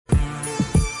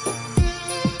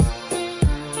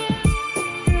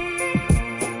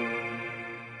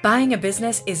Buying a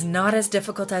business is not as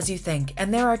difficult as you think,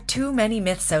 and there are too many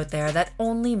myths out there that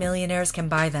only millionaires can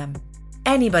buy them.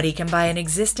 Anybody can buy an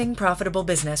existing profitable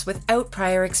business without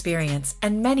prior experience,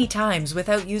 and many times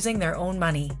without using their own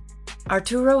money.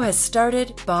 Arturo has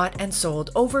started, bought, and sold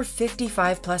over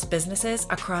 55 plus businesses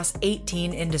across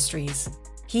 18 industries.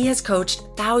 He has coached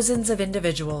thousands of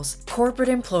individuals, corporate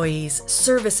employees,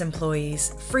 service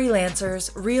employees, freelancers,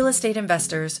 real estate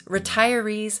investors,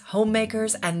 retirees,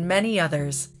 homemakers, and many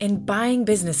others in buying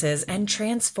businesses and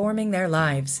transforming their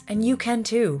lives, and you can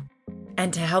too.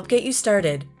 And to help get you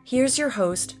started, here's your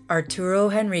host, Arturo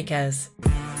Henriquez.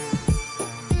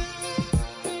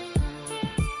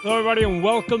 Hello, everybody, and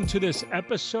welcome to this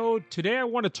episode. Today, I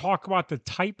want to talk about the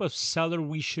type of seller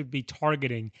we should be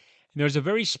targeting. And there's a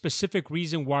very specific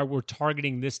reason why we're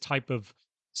targeting this type of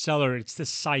seller. It's the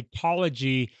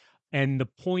psychology and the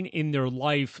point in their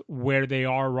life where they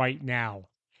are right now.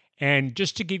 And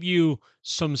just to give you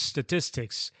some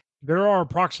statistics, there are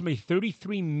approximately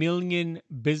 33 million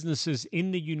businesses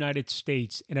in the United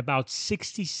States, and about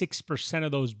 66%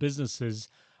 of those businesses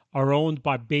are owned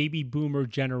by baby boomer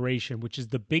generation, which is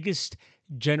the biggest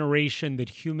generation that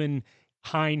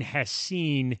humankind has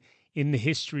seen in the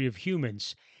history of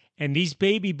humans. And these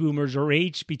baby boomers are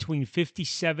aged between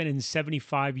 57 and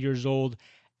 75 years old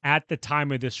at the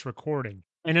time of this recording.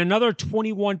 And another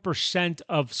 21%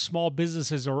 of small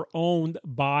businesses are owned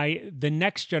by the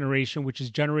next generation, which is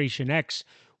Generation X,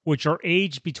 which are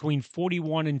aged between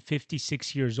 41 and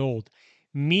 56 years old,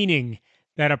 meaning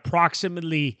that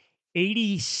approximately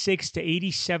 86 to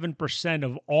 87%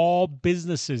 of all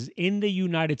businesses in the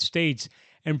United States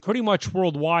and pretty much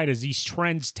worldwide, as these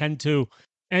trends tend to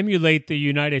emulate the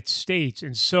United States.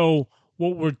 And so,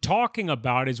 what we're talking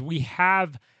about is we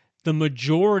have the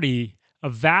majority, a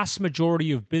vast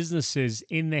majority of businesses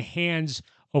in the hands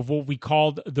of what we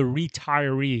call the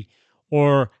retiree,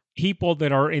 or people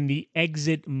that are in the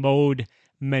exit mode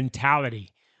mentality,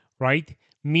 right?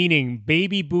 Meaning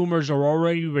baby boomers are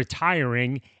already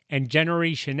retiring and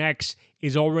Generation X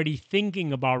is already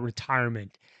thinking about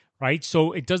retirement, right?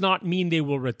 So it does not mean they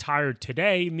will retire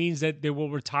today. It means that they will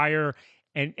retire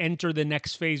and enter the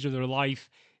next phase of their life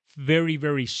very,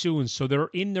 very soon. So they're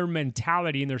in their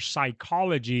mentality, in their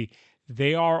psychology,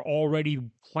 they are already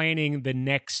planning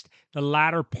the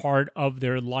latter part of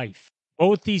their life.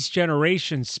 Both these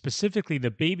generations, specifically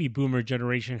the baby boomer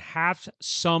generation, have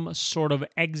some sort of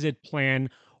exit plan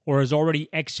or has already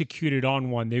executed on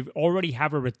one. They already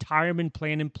have a retirement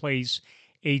plan in place,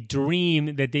 a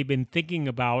dream that they've been thinking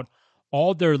about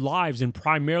all their lives and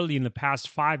primarily in the past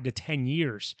 5 to 10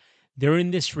 years. They're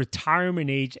in this retirement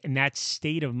age and that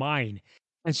state of mind.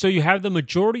 And so you have the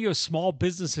majority of small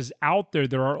businesses out there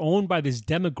that are owned by this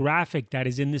demographic that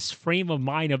is in this frame of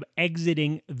mind of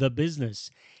exiting the business.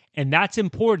 And that's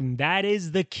important. That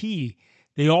is the key.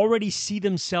 They already see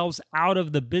themselves out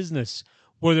of the business,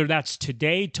 whether that's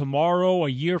today, tomorrow, a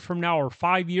year from now, or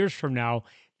 5 years from now.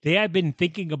 They have been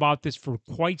thinking about this for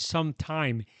quite some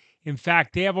time. In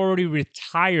fact, they have already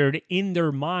retired in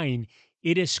their mind.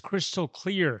 It is crystal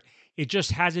clear. It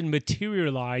just hasn't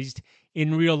materialized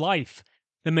in real life.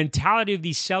 The mentality of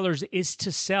these sellers is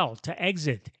to sell, to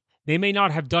exit. They may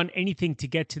not have done anything to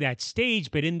get to that stage,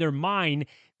 but in their mind,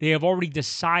 they have already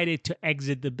decided to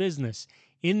exit the business.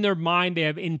 In their mind, they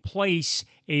have in place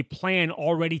a plan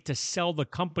already to sell the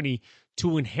company,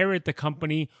 to inherit the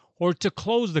company, or to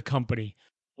close the company.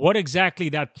 What exactly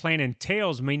that plan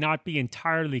entails may not be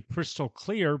entirely crystal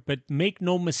clear, but make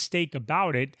no mistake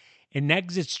about it, an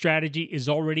exit strategy is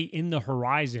already in the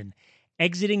horizon.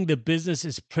 Exiting the business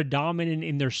is predominant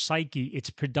in their psyche. It's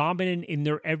predominant in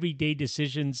their everyday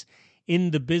decisions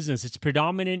in the business. It's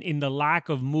predominant in the lack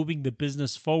of moving the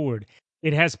business forward.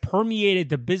 It has permeated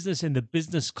the business and the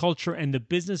business culture, and the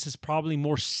business is probably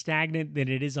more stagnant than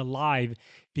it is alive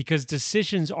because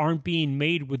decisions aren't being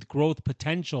made with growth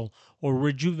potential or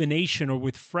rejuvenation or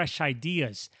with fresh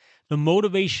ideas. The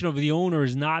motivation of the owner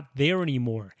is not there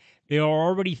anymore. They are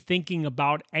already thinking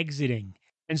about exiting.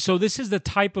 And so, this is the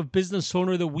type of business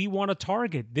owner that we want to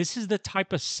target. This is the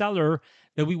type of seller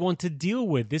that we want to deal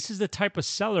with. This is the type of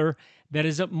seller that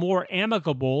is more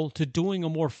amicable to doing a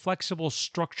more flexible,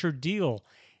 structured deal.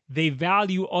 They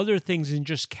value other things than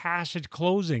just cash at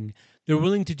closing. They're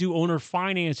willing to do owner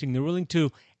financing. They're willing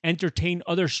to entertain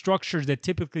other structures that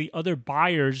typically other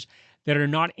buyers that are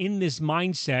not in this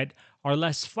mindset are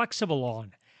less flexible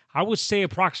on. I would say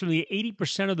approximately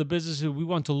 80% of the businesses we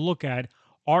want to look at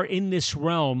are in this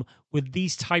realm with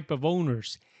these type of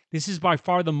owners. This is by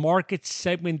far the market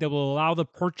segment that will allow the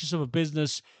purchase of a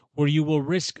business where you will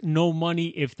risk no money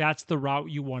if that's the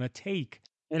route you want to take.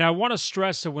 And I want to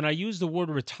stress that when I use the word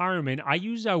retirement, I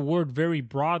use that word very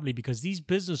broadly because these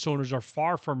business owners are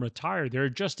far from retired. They're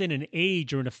just in an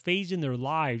age or in a phase in their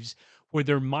lives where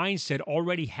their mindset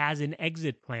already has an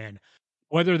exit plan.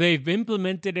 Whether they've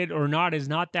implemented it or not is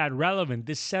not that relevant.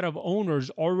 This set of owners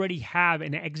already have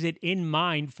an exit in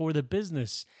mind for the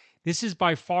business. This is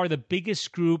by far the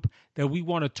biggest group that we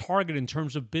want to target in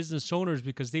terms of business owners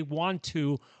because they want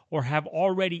to or have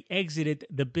already exited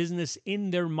the business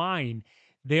in their mind.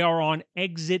 They are on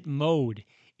exit mode.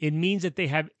 It means that they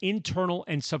have internal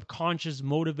and subconscious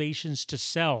motivations to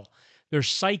sell. Their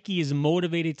psyche is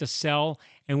motivated to sell.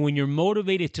 And when you're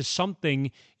motivated to something,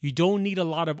 you don't need a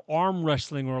lot of arm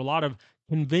wrestling or a lot of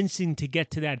convincing to get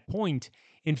to that point.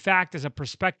 In fact, as a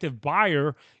prospective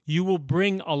buyer, you will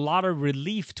bring a lot of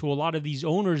relief to a lot of these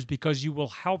owners because you will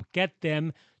help get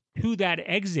them to that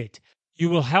exit. You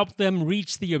will help them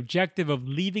reach the objective of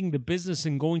leaving the business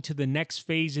and going to the next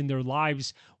phase in their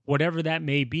lives, whatever that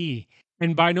may be.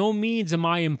 And by no means am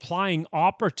I implying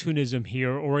opportunism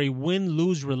here or a win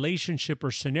lose relationship or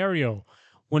scenario.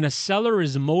 When a seller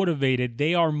is motivated,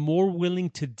 they are more willing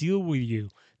to deal with you.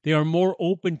 They are more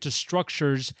open to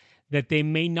structures that they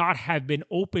may not have been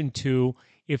open to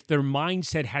if their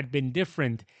mindset had been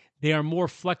different. They are more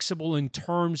flexible in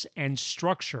terms and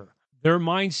structure. Their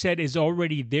mindset is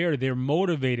already there. They're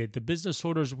motivated. The business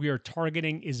owners we are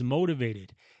targeting is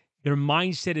motivated. Their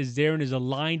mindset is there and is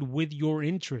aligned with your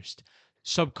interest.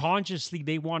 Subconsciously,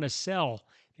 they want to sell.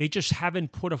 They just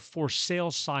haven't put a for sale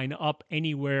sign up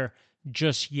anywhere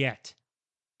just yet.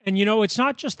 And it's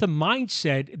not just the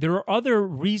mindset. There are other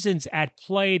reasons at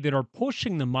play that are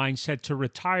pushing the mindset to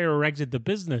retire or exit the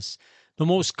business. The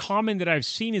most common that I've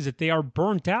seen is that they are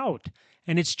burnt out.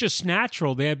 And it's just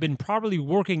natural. They have been probably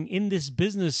working in this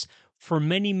business for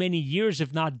many, many years,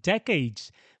 if not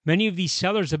decades. Many of these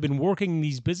sellers have been working in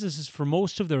these businesses for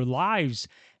most of their lives,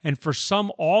 and for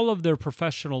some, all of their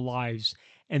professional lives.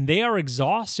 And they are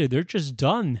exhausted. They're just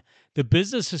done. The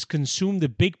business has consumed a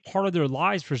big part of their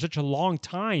lives for such a long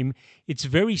time. It's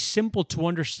very simple to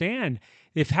understand.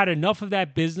 They've had enough of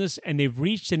that business and they've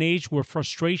reached an age where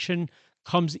frustration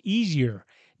comes easier.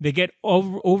 They get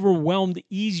overwhelmed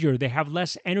easier. They have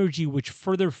less energy, which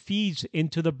further feeds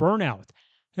into the burnout.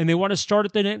 And they want to start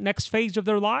at the next phase of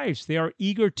their lives. They are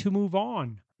eager to move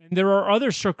on. And there are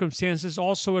other circumstances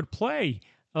also at play,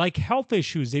 like health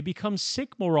issues. They become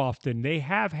sick more often. They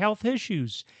have health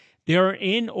issues. They are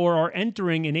in or are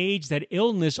entering an age that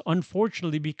illness,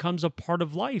 unfortunately, becomes a part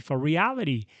of life, a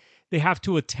reality. They have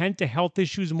to attend to health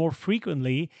issues more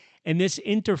frequently, and this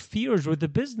interferes with the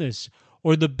business,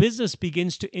 or the business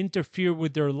begins to interfere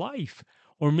with their life.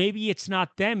 Or maybe it's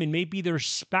not them, and maybe their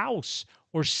spouse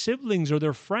or siblings or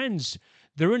their friends.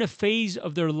 They're in a phase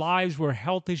of their lives where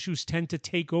health issues tend to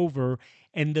take over,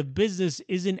 and the business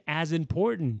isn't as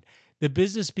important. The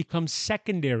business becomes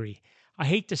secondary. I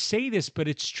hate to say this, but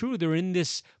it's true. They're in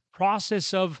this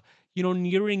process of,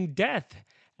 nearing death.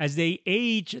 As they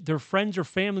age, their friends or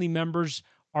family members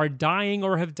are dying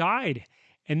or have died.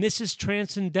 And this is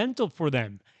transcendental for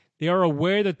them. They are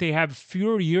aware that they have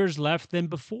fewer years left than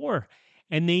before,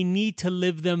 and they need to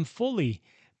live them fully.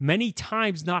 Many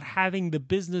times not having the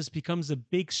business becomes a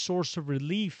big source of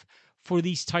relief for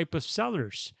these type of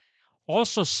sellers.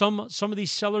 Also, some of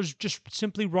these sellers just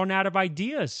simply run out of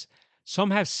ideas.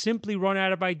 Some have simply run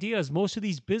out of ideas. Most of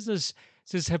these businesses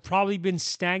have probably been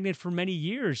stagnant for many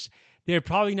years. They have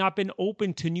probably not been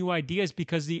open to new ideas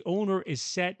because the owner is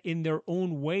set in their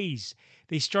own ways.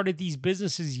 They started these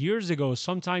businesses years ago,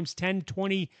 sometimes 10,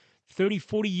 20, 30,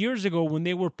 40 years ago when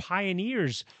they were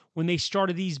pioneers. When they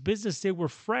started these businesses, they were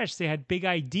fresh. They had big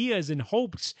ideas and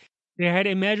hopes. They had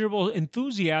immeasurable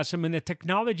enthusiasm, and the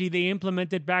technology they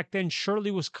implemented back then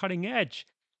surely was cutting edge.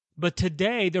 But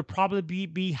today, they're probably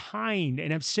behind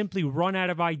and have simply run out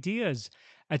of ideas.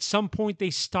 At some point, they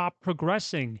stop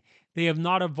progressing. They have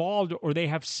not evolved, or they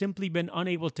have simply been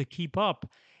unable to keep up.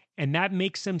 And that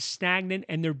makes them stagnant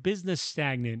and their business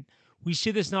stagnant. We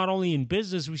see this not only in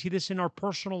business, we see this in our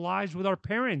personal lives with our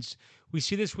parents. We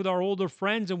see this with our older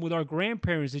friends and with our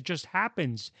grandparents. It just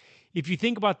happens. If you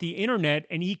think about the internet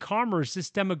and e commerce,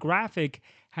 this demographic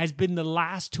has been the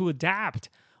last to adapt.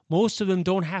 Most of them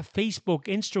don't have Facebook,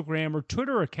 Instagram, or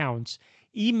Twitter accounts.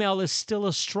 Email is still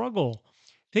a struggle.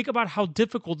 Think about how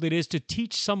difficult it is to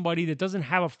teach somebody that doesn't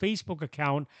have a Facebook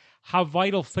account how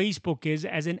vital Facebook is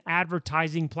as an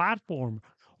advertising platform,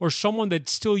 or someone that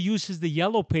still uses the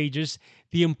yellow pages,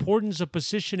 the importance of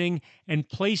positioning and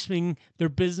placing their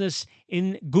business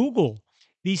in Google.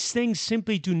 These things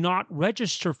simply do not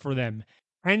register for them.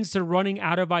 Hence, they're running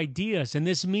out of ideas. And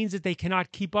this means that they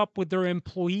cannot keep up with their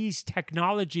employees'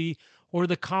 technology or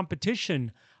the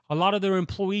competition. A lot of their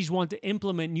employees want to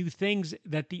implement new things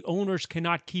that the owners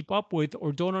cannot keep up with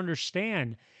or don't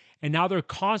understand. And now they're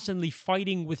constantly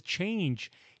fighting with change.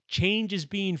 Change is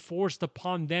being forced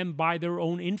upon them by their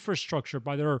own infrastructure,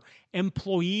 by their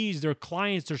employees, their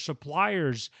clients, their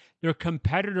suppliers, their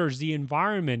competitors, the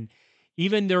environment.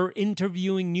 Even they're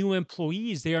interviewing new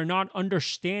employees. They are not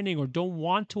understanding or don't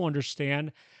want to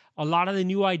understand a lot of the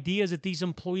new ideas that these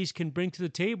employees can bring to the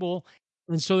table,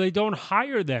 and so they don't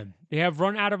hire them. They have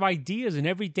run out of ideas, and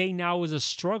every day now is a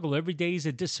struggle. Every day is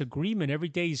a disagreement. Every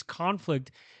day is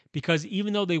conflict because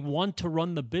even though they want to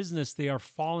run the business, they are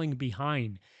falling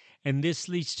behind. And this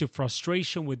leads to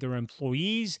frustration with their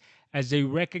employees as they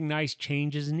recognize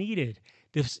change is needed.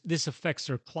 This affects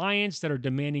their clients that are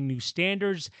demanding new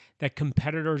standards that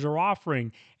competitors are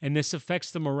offering. And this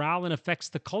affects the morale and affects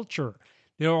the culture.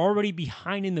 They're already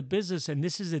behind in the business, and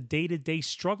this is a day to day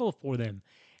struggle for them.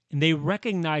 And they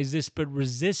recognize this but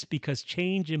resist because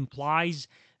change implies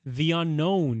the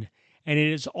unknown. And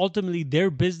it is ultimately their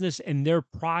business and their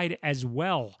pride as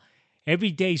well.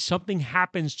 Every day, something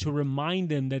happens to remind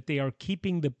them that they are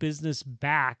keeping the business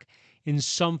back in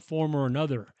some form or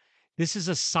another. This is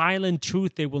a silent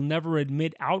truth they will never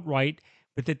admit outright,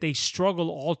 but that they struggle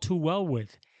all too well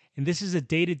with. And this is a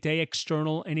day to day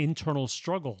external and internal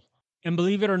struggle. And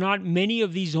believe it or not, many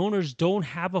of these owners don't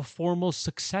have a formal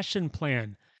succession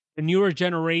plan. The newer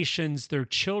generations, their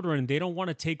children, they don't want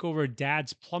to take over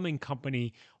dad's plumbing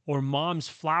company or mom's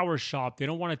flower shop. They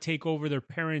don't want to take over their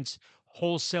parents'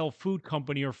 wholesale food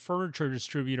company or furniture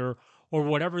distributor or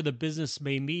whatever the business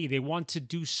may be. They want to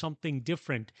do something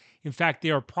different. In fact,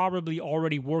 they are probably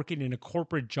already working in a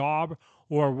corporate job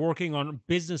or are working on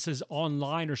businesses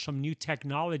online or some new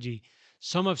technology.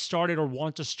 Some have started or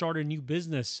want to start a new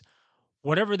business.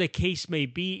 Whatever the case may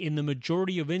be, in the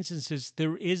majority of instances,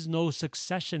 there is no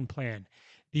succession plan.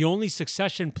 The only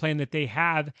succession plan that they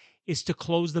have is to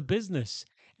close the business.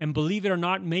 And believe it or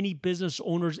not, many business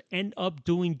owners end up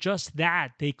doing just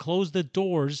that. They close the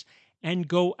doors and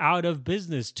go out of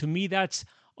business. To me, that's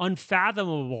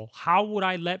unfathomable. How would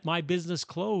I let my business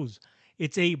close?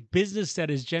 It's a business that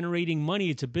is generating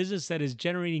money, it's a business that is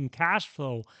generating cash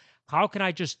flow. How can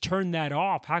I just turn that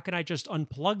off? How can I just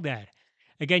unplug that?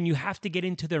 Again, you have to get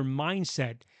into their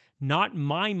mindset, not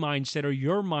my mindset or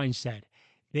your mindset.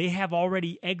 They have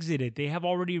already exited. They have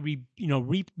already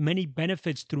reaped many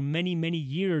benefits through many, many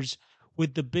years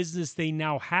with the business they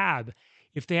now have.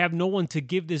 If they have no one to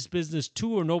give this business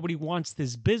to or nobody wants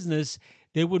this business,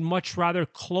 they would much rather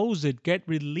close it, get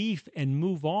relief, and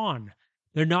move on.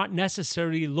 They're not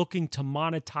necessarily looking to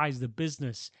monetize the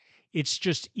business. It's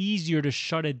just easier to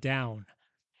shut it down.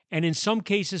 And in some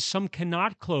cases, some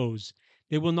cannot close.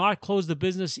 They will not close the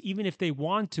business even if they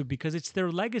want to because it's their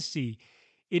legacy.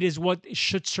 It is what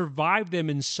should survive them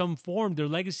in some form. Their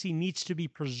legacy needs to be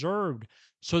preserved.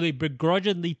 So they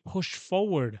begrudgingly push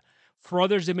forward. For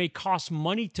others, it may cost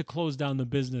money to close down the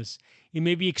business. It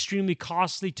may be extremely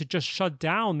costly to just shut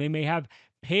down. They may have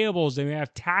payables, they may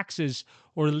have taxes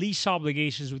or lease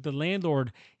obligations with the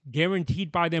landlord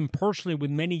guaranteed by them personally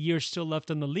with many years still left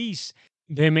on the lease.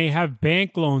 They may have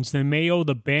bank loans. They may owe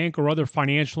the bank or other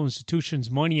financial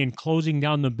institutions money, and closing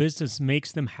down the business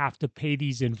makes them have to pay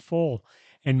these in full.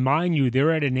 And mind you,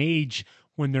 they're at an age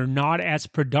when they're not as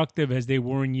productive as they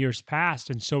were in years past.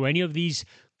 And so any of these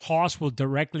costs will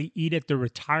directly eat at their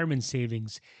retirement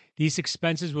savings. These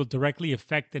expenses will directly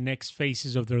affect the next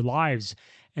phases of their lives.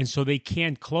 And so they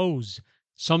can't close.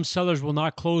 Some sellers will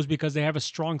not close because they have a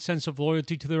strong sense of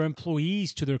loyalty to their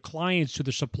employees, to their clients, to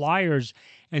their suppliers,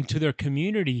 and to their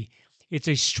community. It's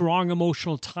a strong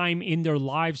emotional time in their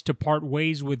lives to part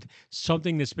ways with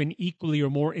something that's been equally or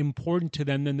more important to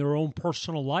them than their own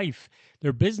personal life,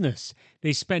 their business.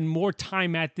 They spend more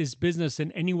time at this business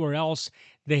than anywhere else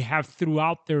they have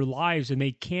throughout their lives, and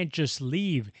they can't just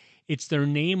leave. It's their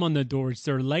name on the door, it's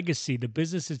their legacy. The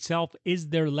business itself is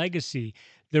their legacy.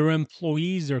 Their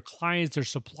employees, their clients, their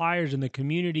suppliers, and the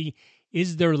community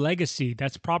is their legacy.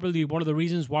 That's probably one of the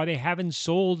reasons why they haven't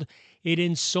sold it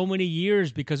in so many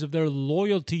years, because of their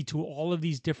loyalty to all of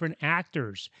these different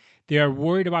actors. They are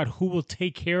worried about who will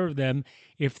take care of them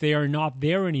if they are not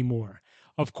there anymore.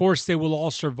 Of course, they will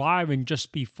all survive and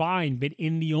just be fine, but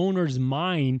in the owner's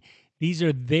mind, these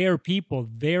are their people,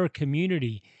 their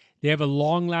community. They have a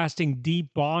long lasting,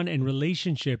 deep bond and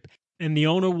relationship, and the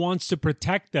owner wants to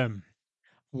protect them.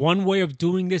 One way of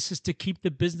doing this is to keep the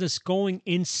business going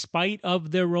in spite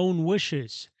of their own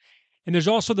wishes. And there's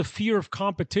also the fear of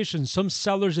competition. Some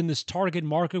sellers in this target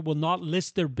market will not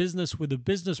list their business with a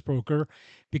business broker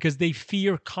because they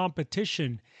fear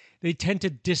competition. They tend to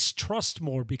distrust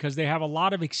more because they have a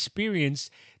lot of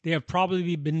experience. They have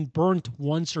probably been burnt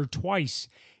once or twice.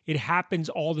 It happens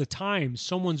all the time.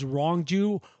 Someone's wronged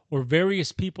you, or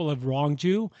various people have wronged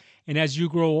you. And as you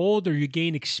grow older, you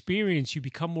gain experience. You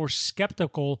become more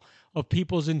skeptical of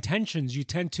people's intentions. You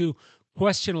tend to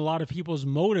question a lot of people's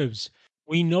motives.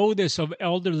 We know this of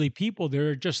elderly people.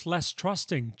 They're just less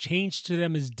trusting. Change to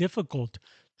them is difficult.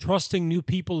 Trusting new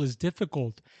people is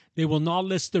difficult. They will not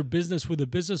list their business with a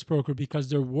business broker because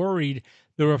they're worried.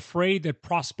 They're afraid that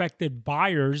prospective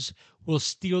buyers will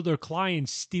steal their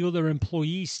clients, steal their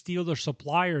employees, steal their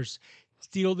suppliers,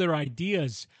 steal their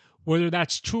ideas. Whether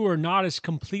that's true or not is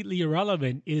completely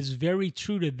irrelevant. It is very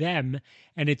true to them,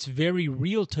 and it's very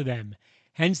real to them.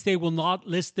 Hence, they will not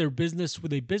list their business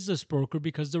with a business broker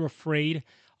because they're afraid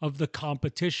of the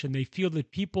competition. They feel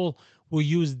that people will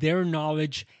use their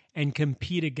knowledge and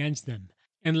compete against them.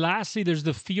 And lastly, there's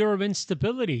the fear of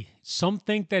instability. Some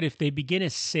think that if they begin a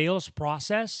sales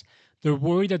process, they're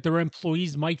worried that their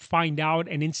employees might find out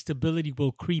and instability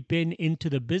will creep into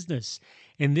the business.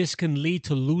 And this can lead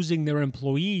to losing their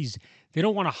employees. They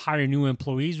don't want to hire new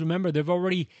employees. Remember, they've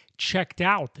already checked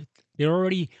out. They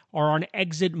already are on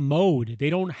exit mode.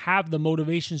 They don't have the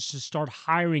motivations to start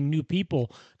hiring new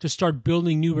people, to start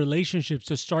building new relationships,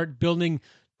 to start building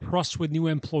trust with new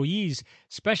employees,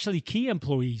 especially key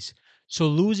employees. So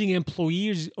losing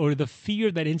employees, or the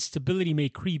fear that instability may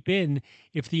creep in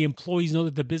if the employees know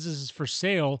that the business is for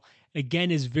sale,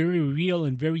 again, is very real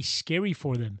and very scary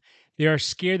for them. They are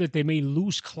scared that they may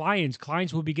lose clients.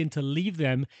 Clients will begin to leave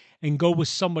them and go with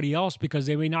somebody else because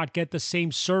they may not get the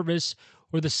same service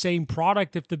or the same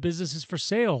product if the business is for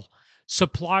sale.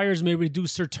 Suppliers may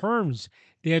reduce their terms.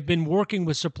 They have been working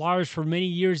with suppliers for many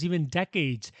years, even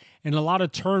decades, and a lot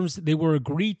of terms they were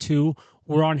agreed to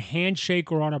were on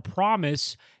handshake or on a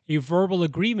promise, a verbal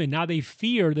agreement. Now they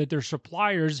fear that their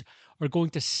suppliers are going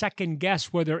to second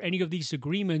guess whether any of these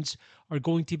agreements are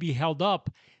going to be held up.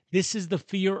 This is the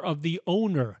fear of the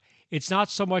owner. It's not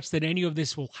so much that any of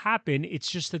this will happen. It's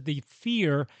just that they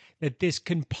fear that this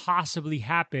can possibly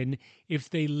happen if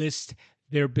they list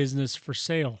their business for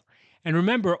sale. And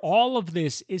remember, all of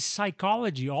this is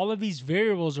psychology. All of these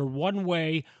variables are one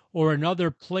way or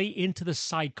another play into the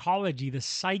psychology, the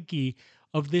psyche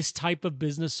of this type of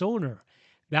business owner.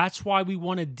 That's why we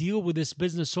want to deal with this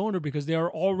business owner, because they are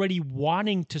already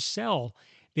wanting to sell.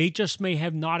 They just may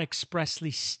have not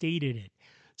expressly stated it.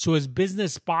 So as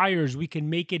business buyers, we can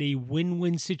make it a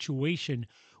win-win situation.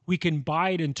 We can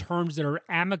buy it in terms that are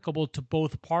amicable to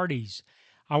both parties.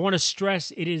 I want to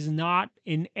stress it is not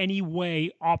in any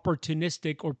way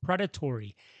opportunistic or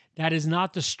predatory. That is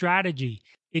not the strategy.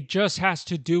 It just has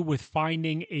to do with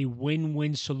finding a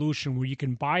win-win solution where you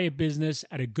can buy a business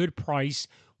at a good price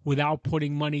without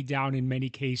putting money down in many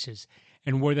cases,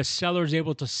 and where the seller is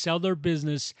able to sell their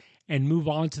business and move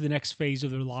on to the next phase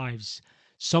of their lives.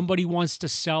 Somebody wants to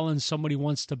sell and somebody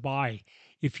wants to buy.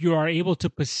 If you are able to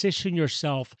position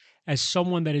yourself as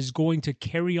someone that is going to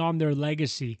carry on their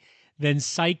legacy, then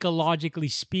psychologically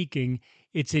speaking,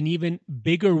 it's an even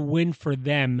bigger win for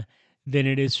them than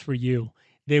it is for you.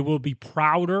 They will be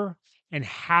prouder and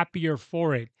happier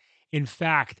for it. In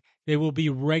fact, they will be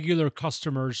regular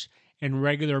customers and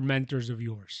regular mentors of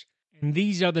yours. And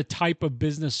these are the type of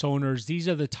business owners, these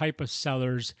are the type of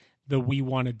sellers that we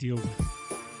want to deal with.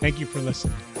 Thank you for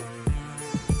listening.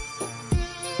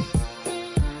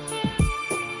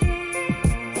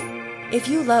 If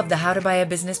you love the How to Buy a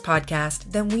Business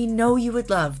podcast, then we know you would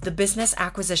love the Business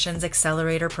Acquisitions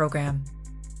Accelerator program.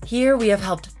 Here we have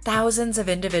helped thousands of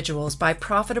individuals buy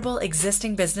profitable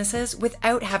existing businesses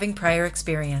without having prior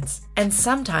experience, and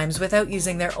sometimes without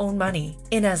using their own money,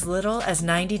 in as little as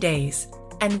 90 days.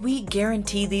 And we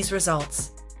guarantee these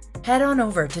results. Head on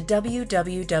over to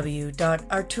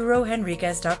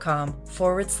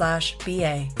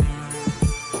www.arturohenriquez.com/BA.